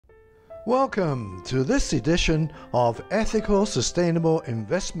Welcome to this edition of Ethical Sustainable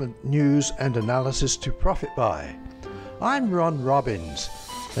Investment News and Analysis to Profit By. I'm Ron Robbins,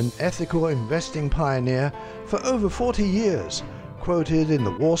 an ethical investing pioneer for over 40 years, quoted in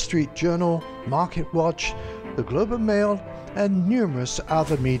the Wall Street Journal, MarketWatch, the Globe and Mail, and numerous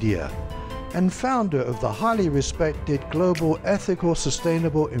other media, and founder of the highly respected global ethical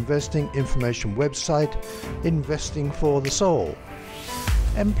sustainable investing information website, Investing for the Soul.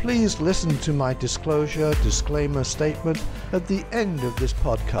 And please listen to my disclaimer statement at the end of this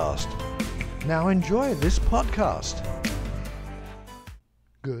podcast. Now enjoy this podcast.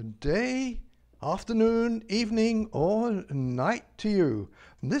 Good day, afternoon, evening, or night to you.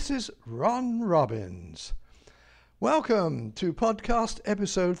 This is Ron Robbins. Welcome to podcast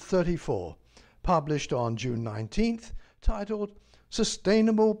episode 34, published on June 19th, titled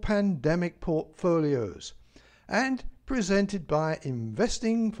Sustainable Pandemic Portfolios, and presented by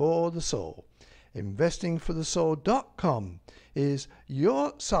Investing for the Soul. Investingforthesoul.com is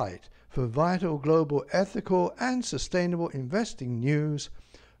your site for vital global ethical and sustainable investing news,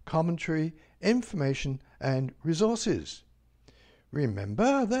 commentary, information, and resources.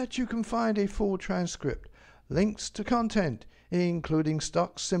 Remember that you can find a full transcript, links to content, including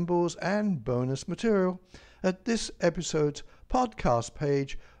stock symbols and bonus material, at this episode's podcast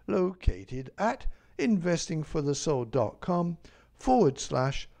page located at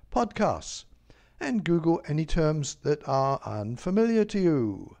investingforthesoul.com/podcasts, and Google any terms that are unfamiliar to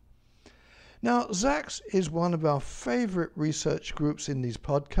you. Now, Zacks is one of our favorite research groups in these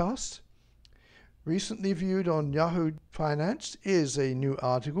podcasts. Recently viewed on Yahoo Finance is a new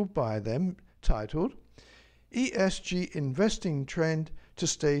article by them titled ESG Investing Trend to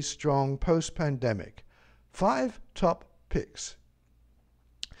Stay Strong Post-Pandemic. 5 Top Picks.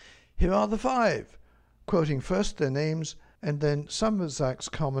 Here are the 5. Quoting first their names and then some of Zacks'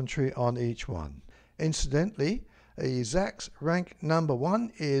 commentary on each one. Incidentally, a Zacks rank number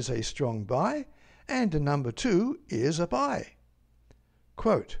 1 is a strong buy and a number 2 is a buy.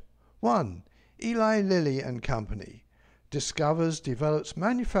 Quote, 1. Eli Lilly and Company discovers, develops,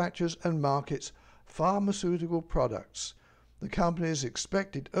 manufactures and markets pharmaceutical products. The company's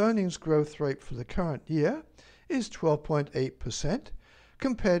expected earnings growth rate for the current year is 12.8%,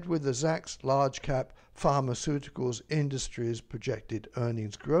 compared with the Zacks large cap pharmaceuticals industry's projected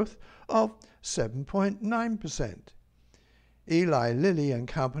earnings growth of 7.9%. Eli Lilly and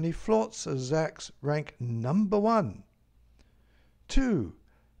Company flaunts a Zacks rank number 1. 2.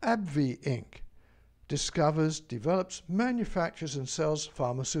 AbbVie Inc. discovers, develops, manufactures and sells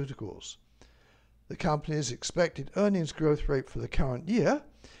pharmaceuticals. The company's expected earnings growth rate for the current year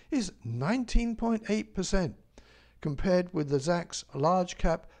is 19.8%, compared with the Zacks large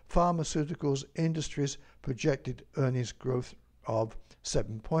cap pharmaceuticals industry's projected earnings growth of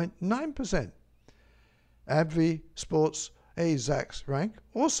 7.9%. AbbVie sports a Zacks rank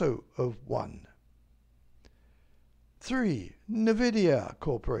also of 1. 3. NVIDIA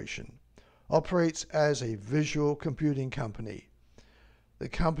Corporation operates as a visual computing company. The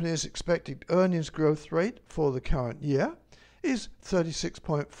company's expected earnings growth rate for the current year is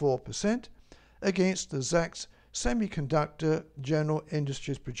 36.4%, against the Zacks Semiconductor General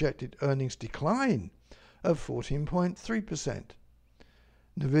Industries projected earnings decline of 14.3%.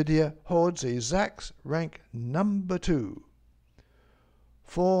 NVIDIA holds a Zacks rank number 2.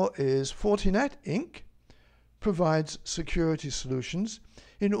 4 is Fortinet Inc. provides security solutions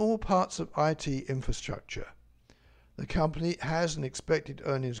in all parts of IT infrastructure. The company has an expected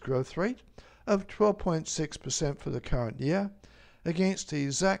earnings growth rate of 12.6% for the current year, against the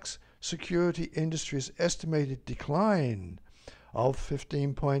Zacks Security Industry's estimated decline of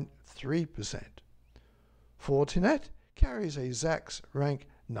 15.3%. Fortinet carries a Zacks rank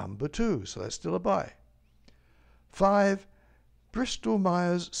number 2, so that's still a buy. 5. Bristol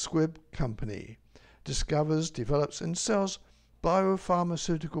Myers Squibb Company discovers, develops and sells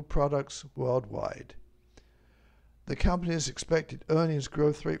biopharmaceutical products worldwide. The company's expected earnings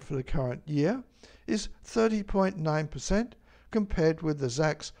growth rate for the current year is 30.9%, compared with the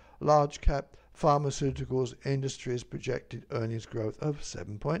Zacks large cap pharmaceuticals industry's projected earnings growth of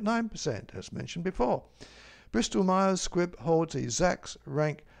 7.9%, as mentioned before. Bristol Myers Squibb holds a Zacks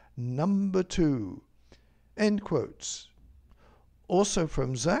rank number 2. End quotes. Also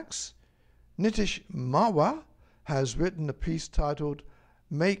from Zacks, Nitish Marwa has written a piece titled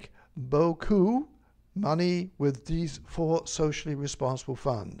Make Beaucoup Money with These 4 Socially Responsible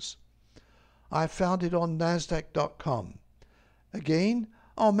Funds. I found it on NASDAQ.com. Again,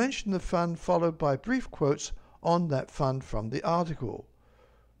 I'll mention the fund followed by brief quotes on that fund from the article.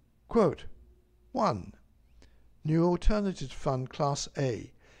 Quote, 1. New Alternatives Fund Class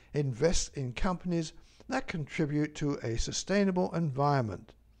A invests in companies that contribute to a sustainable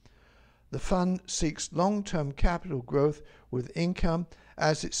environment. The fund seeks long-term capital growth with income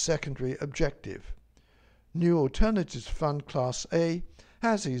as its secondary objective. New Alternatives Fund Class A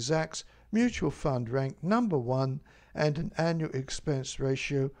has a Zacks Mutual Fund ranked number 1 and an annual expense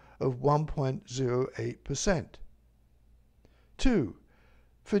ratio of 1.08%. 2.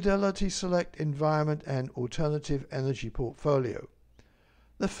 Fidelity Select Environment and Alternative Energy Portfolio.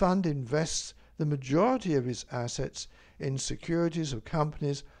 The fund invests the majority of its assets in securities of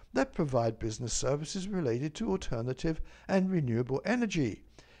companies that provide business services related to alternative and renewable energy,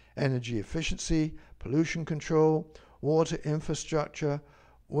 energy efficiency, pollution control, water infrastructure,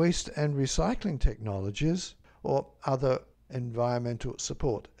 waste and recycling technologies, or other environmental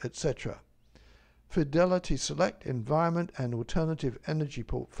support, etc. Fidelity Select Environment and Alternative Energy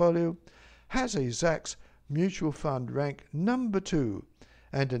Portfolio has a Zacks Mutual Fund rank number 2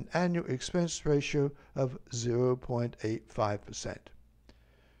 and an annual expense ratio of 0.85%.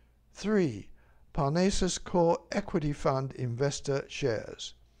 3. Parnassus Core Equity Fund Investor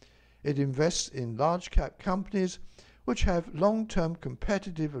Shares. It invests in large-cap companies which have long-term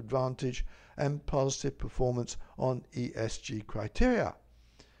competitive advantage and positive performance on ESG criteria.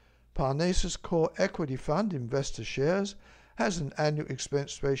 Parnassus Core Equity Fund Investor Shares has an annual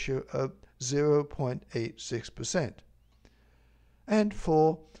expense ratio of 0.86%. And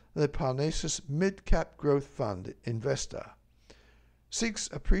 4. The Parnassus Mid-Cap Growth Fund Investor seeks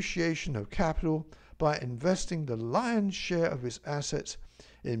appreciation of capital by investing the lion's share of its assets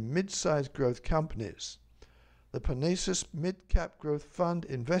in mid-sized growth companies. The Parnassus Mid-Cap Growth Fund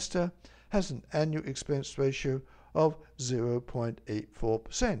Investor has an annual expense ratio of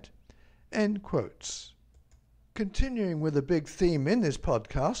 0.84%. End quotes. Continuing with a big theme in this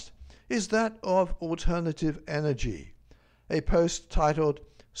podcast is that of alternative energy. A post titled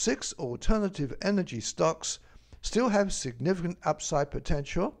 6 Alternative Energy Stocks Still Have Significant Upside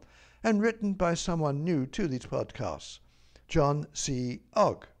Potential and written by someone new to these podcasts, John C.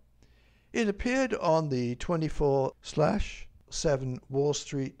 Ogg. It appeared on the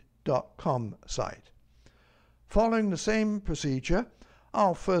 24/7wallstreet.com site. Following the same procedure,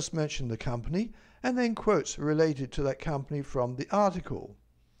 I'll first mention the company and then quotes related to that company from the article.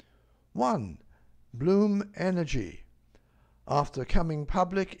 1. Bloom Energy. After coming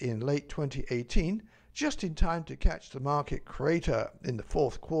public in late 2018, just in time to catch the market crater in the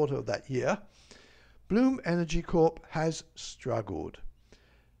fourth quarter of that year, Bloom Energy Corp has struggled.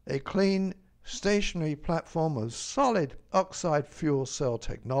 A clean, stationary platform of solid oxide fuel cell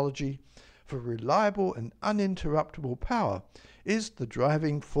technology for reliable and uninterruptible power is the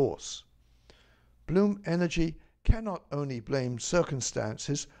driving force. Bloom Energy cannot only blame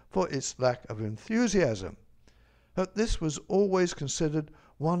circumstances for its lack of enthusiasm, but this was always considered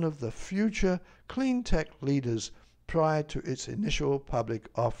one of the future clean tech leaders prior to its initial public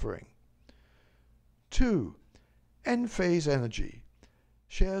offering. 2. Enphase Energy.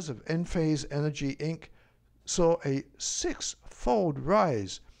 Shares of Enphase Energy Inc. saw a 6-fold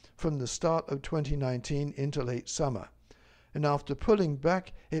rise from the start of 2019 into late summer, and after pulling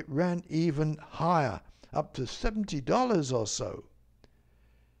back it ran even higher, up to $70 or so.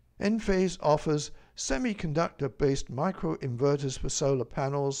 Enphase offers semiconductor-based microinverters for solar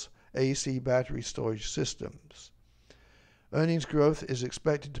panels, AC battery storage systems. Earnings growth is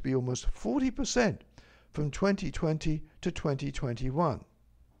expected to be almost 40% from 2020 to 2021.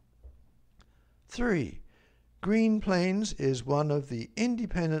 3. Green Plains is one of the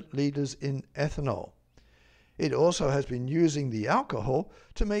independent leaders in ethanol. It also has been using the alcohol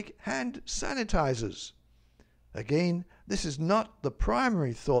to make hand sanitizers. Again, this is not the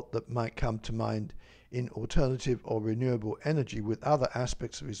primary thought that might come to mind in alternative or renewable energy with other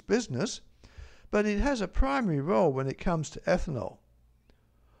aspects of its business, but it has a primary role when it comes to ethanol.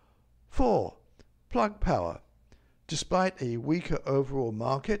 4. Plug Power. Despite a weaker overall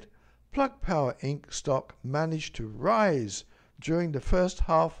market, Plug Power Inc. stock managed to rise during the first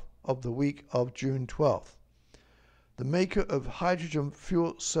half of the week of June 12th. The maker of hydrogen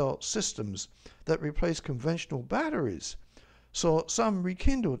fuel cell systems that replace conventional batteries saw some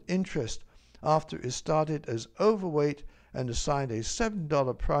rekindled interest after it started as overweight and assigned a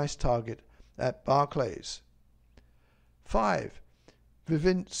 $7 price target at Barclays. 5.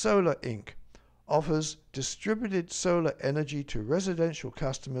 Vivint Solar Inc. offers distributed solar energy to residential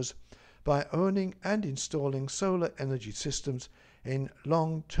customers by owning and installing solar energy systems in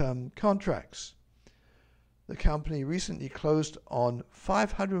long-term contracts. The company recently closed on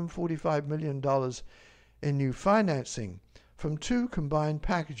 $545 million in new financing from 2 combined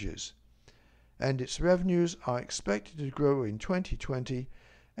packages, and its revenues are expected to grow in 2020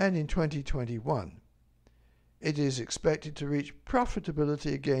 and in 2021. It is expected to reach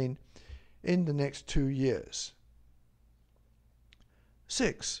profitability again in the next 2 years.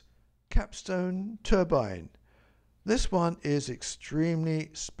 6. Capstone Turbine. This one is extremely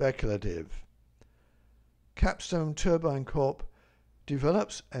speculative. Capstone Turbine Corp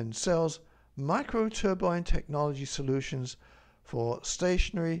develops and sells microturbine technology solutions for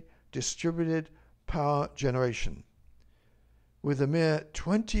stationary distributed power generation. With a mere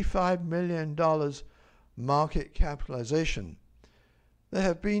 $25 million market capitalization, there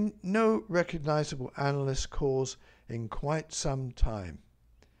have been no recognizable analyst calls in quite some time.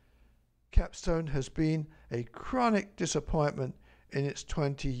 Capstone has been a chronic disappointment in its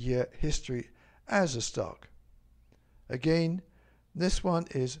 20-year history as a stock. Again, this one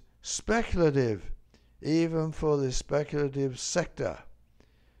is speculative, even for the speculative sector.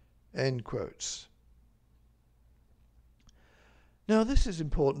 End quotes. Now, this is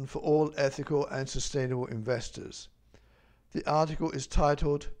important for all ethical and sustainable investors. The article is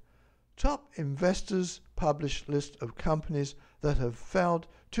titled, Top Investors Published List of Companies That Have Failed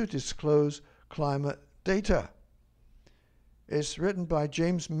to Disclose Climate Data. It's written by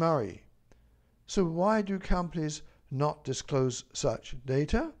James Murray. So why do companies not disclose such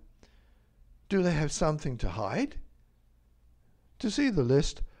data? Do they have something to hide? To see the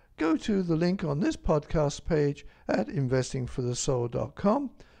list, go to the link on this podcast page at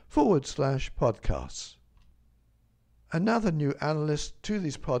investingforthesoul.com/podcasts. Another new analyst to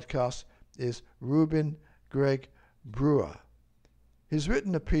these podcasts is Ruben Greg Brewer. He's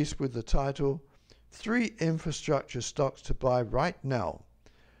written a piece with the title, 3 Infrastructure Stocks to Buy Right Now.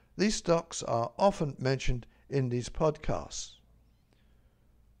 These stocks are often mentioned in these podcasts.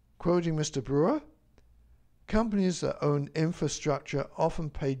 Quoting Mr. Brewer, companies that own infrastructure often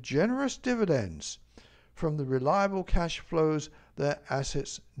pay generous dividends from the reliable cash flows their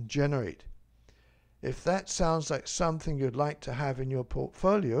assets generate. If that sounds like something you'd like to have in your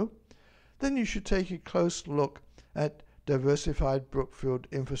portfolio, then you should take a close look at Diversified Brookfield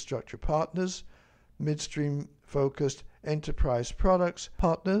Infrastructure Partners, midstream-focused Enterprise Products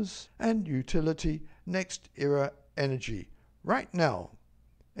Partners, and Utility Next Era Energy right now.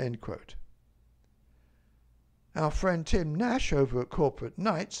 End quote. Our friend Tim Nash over at Corporate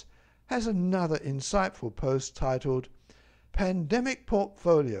Knights has another insightful post titled Pandemic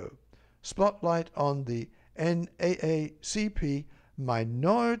Portfolio, Spotlight on the NAACP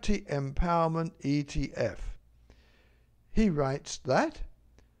Minority Empowerment ETF. He writes that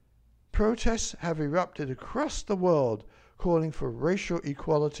protests have erupted across the world calling for racial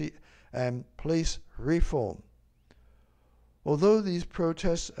equality and police reform. Although these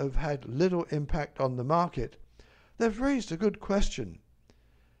protests have had little impact on the market, they've raised a good question.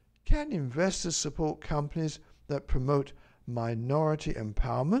 Can investors support companies that promote minority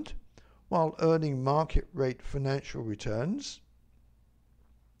empowerment while earning market rate financial returns?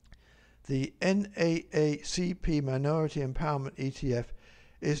 The NAACP Minority Empowerment ETF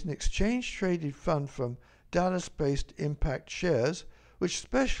is an exchange-traded fund from Dallas-based Impact Shares, which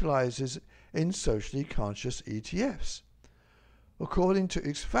specializes in socially conscious ETFs. According to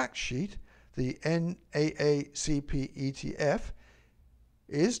its fact sheet, the NAACP ETF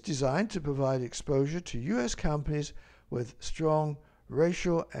is designed to provide exposure to U.S. companies with strong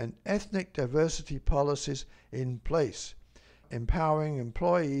racial and ethnic diversity policies in place, empowering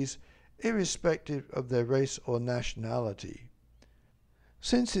employees irrespective of their race or nationality.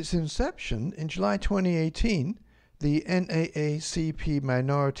 Since its inception in July 2018, the NAACP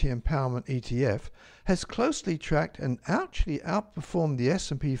Minority Empowerment ETF has closely tracked and actually outperformed the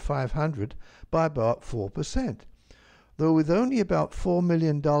S&P 500 by about 4%. Though with only about $4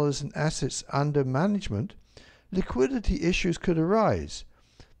 million in assets under management, liquidity issues could arise.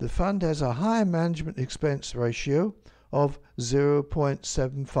 The fund has a high management expense ratio of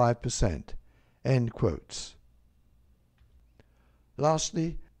 0.75%. End quotes.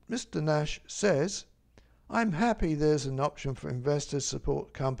 Lastly, Mr. Nash says, I'm happy there's an option for investors to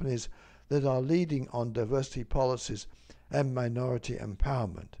support companies that are leading on diversity policies and minority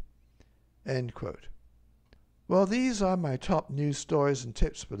empowerment. End quote. Well, these are my top news stories and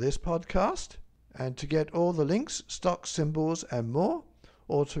tips for this podcast. And to get all the links, stock symbols, and more,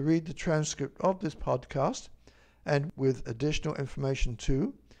 or to read the transcript of this podcast, and with additional information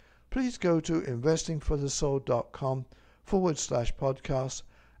too, please go to investingforthesoul.com/podcast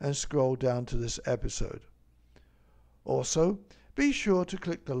and scroll down to this episode. Also, be sure to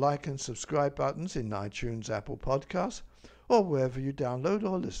click the like and subscribe buttons in iTunes, Apple Podcasts, or wherever you download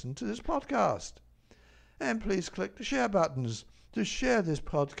or listen to this podcast. And please click the share buttons to share this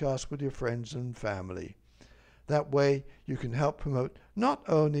podcast with your friends and family. That way you can help promote not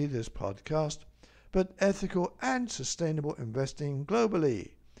only this podcast, but ethical and sustainable investing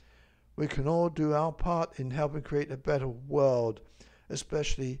globally. We can all do our part in helping create a better world,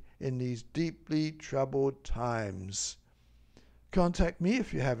 especially in these deeply troubled times. Contact me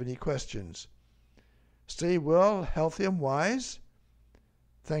if you have any questions. Stay well, healthy and wise.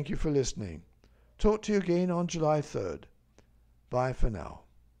 Thank you for listening. Talk to you again on July 3rd. Bye for now.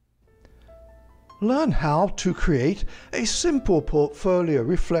 Learn how to create a simple portfolio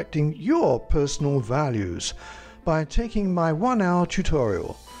reflecting your personal values by taking my 1-hour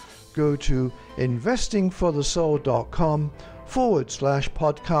tutorial. Go to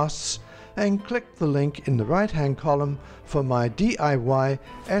investingforthesoul.com/podcasts and click the link in the right-hand column for my DIY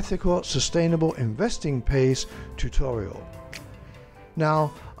Ethical Sustainable Investing Pays tutorial.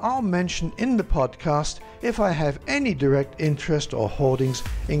 Now, I'll mention in the podcast if I have any direct interest or holdings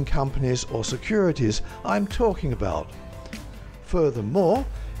in companies or securities I'm talking about. Furthermore,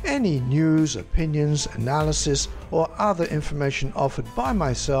 any news, opinions, analysis, or other information offered by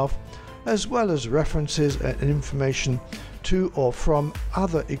myself, as well as references and information to or from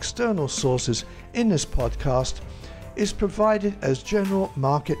other external sources in this podcast, is provided as general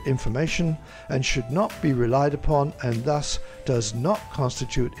market information and should not be relied upon and thus does not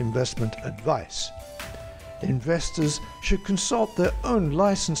constitute investment advice. Investors should consult their own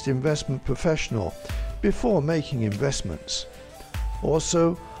licensed investment professional before making investments.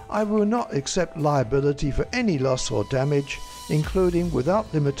 Also, I will not accept liability for any loss or damage, including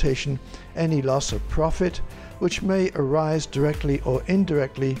without limitation any loss of profit which may arise directly or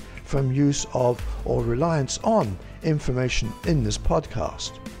indirectly from use of or reliance on information in this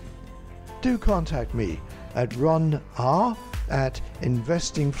podcast. Do contact me at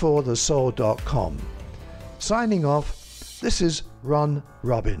ronr@investingforthesoul.com. Signing off, this is Ron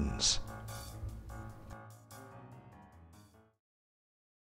Robbins.